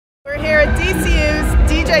at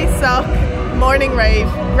DCU's DCutv morning rave.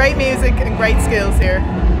 Great music and great skills here.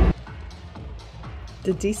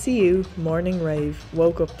 The DCU morning rave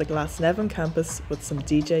woke up the Glasnevin campus with some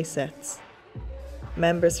DJ sets.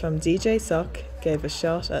 Members from DCutv gave a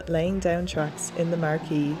shot at laying down tracks in the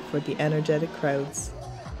marquee for the energetic crowds.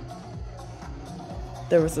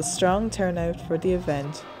 There was a strong turnout for the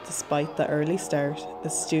event despite the early start,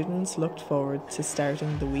 as students looked forward to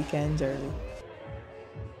starting the weekend early.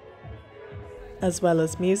 As well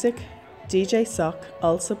as music, DCutv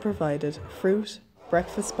also provided fruit,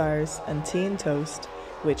 breakfast bars and tea and toast,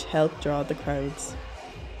 which helped draw the crowds.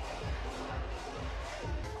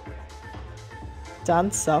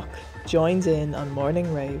 DCutv joined in on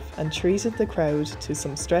morning rave and treated the crowd to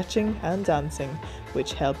some stretching and dancing,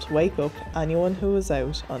 which helped wake up anyone who was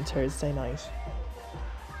out on Thursday night.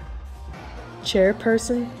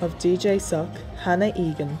 Chairperson of DCutv, Hannah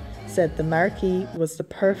Egan, said the marquee was the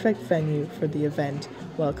perfect venue for the event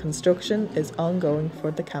while construction is ongoing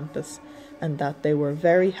for the campus, and that they were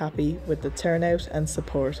very happy with the turnout and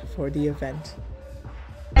support for the event.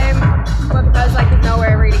 Well, because there's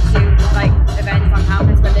nowhere really to